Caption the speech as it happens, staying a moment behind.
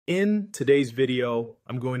In today's video,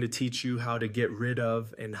 I'm going to teach you how to get rid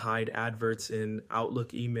of and hide adverts in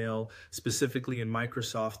Outlook email, specifically in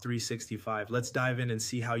Microsoft 365. Let's dive in and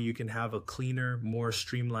see how you can have a cleaner, more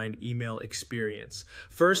streamlined email experience.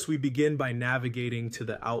 First, we begin by navigating to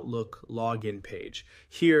the Outlook login page.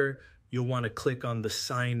 Here, you'll want to click on the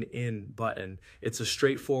Sign In button. It's a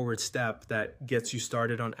straightforward step that gets you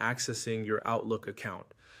started on accessing your Outlook account.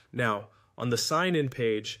 Now, on the Sign In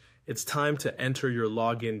page, it's time to enter your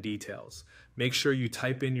login details. Make sure you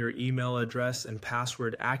type in your email address and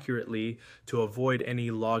password accurately to avoid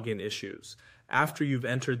any login issues. After you've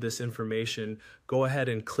entered this information, go ahead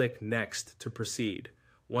and click Next to proceed.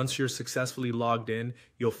 Once you're successfully logged in,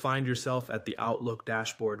 you'll find yourself at the Outlook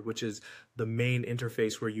dashboard, which is the main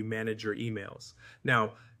interface where you manage your emails.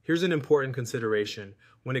 Now, here's an important consideration.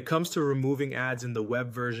 When it comes to removing ads in the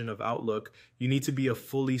web version of Outlook, you need to be a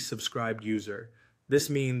fully subscribed user. This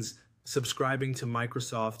means subscribing to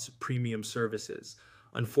Microsoft's premium services.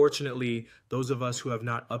 Unfortunately, those of us who have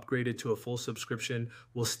not upgraded to a full subscription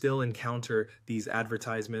will still encounter these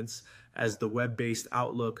advertisements, as the web-based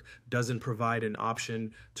Outlook doesn't provide an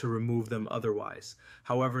option to remove them otherwise.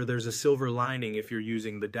 However, there's a silver lining if you're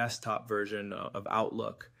using the desktop version of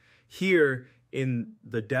Outlook. Here, in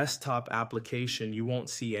the desktop application, you won't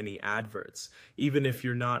see any adverts, even if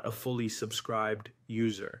you're not a fully subscribed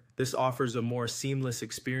user. This offers a more seamless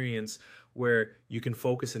experience where you can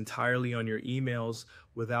focus entirely on your emails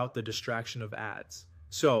without the distraction of ads.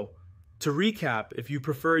 So, to recap, if you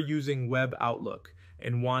prefer using Web Outlook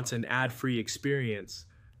and want an ad-free experience,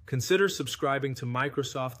 consider subscribing to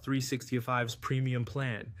Microsoft 365's premium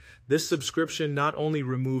plan. This subscription not only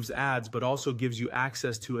removes ads, but also gives you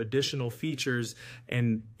access to additional features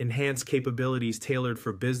and enhanced capabilities tailored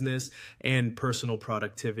for business and personal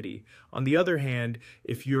productivity. On the other hand,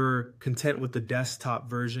 if you're content with the desktop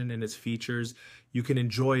version and its features, you can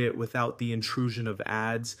enjoy it without the intrusion of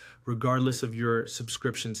ads, regardless of your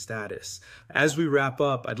subscription status. As we wrap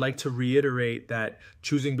up, I'd like to reiterate that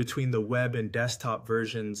choosing between the web and desktop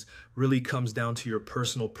versions really comes down to your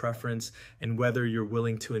personal preference and whether you're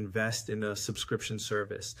willing to invest in a subscription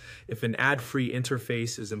service. If an ad-free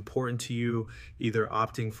interface is important to you, either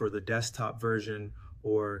opting for the desktop version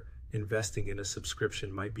or investing in a subscription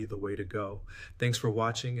might be the way to go. Thanks for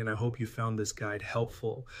watching, and I hope you found this guide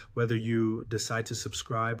helpful. Whether you decide to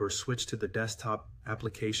subscribe or switch to the desktop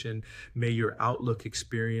application, may your Outlook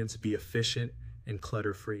experience be efficient and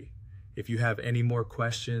clutter-free. If you have any more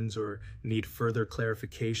questions or need further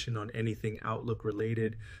clarification on anything Outlook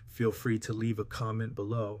related, feel free to leave a comment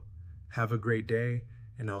below. Have a great day,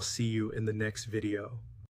 and I'll see you in the next video.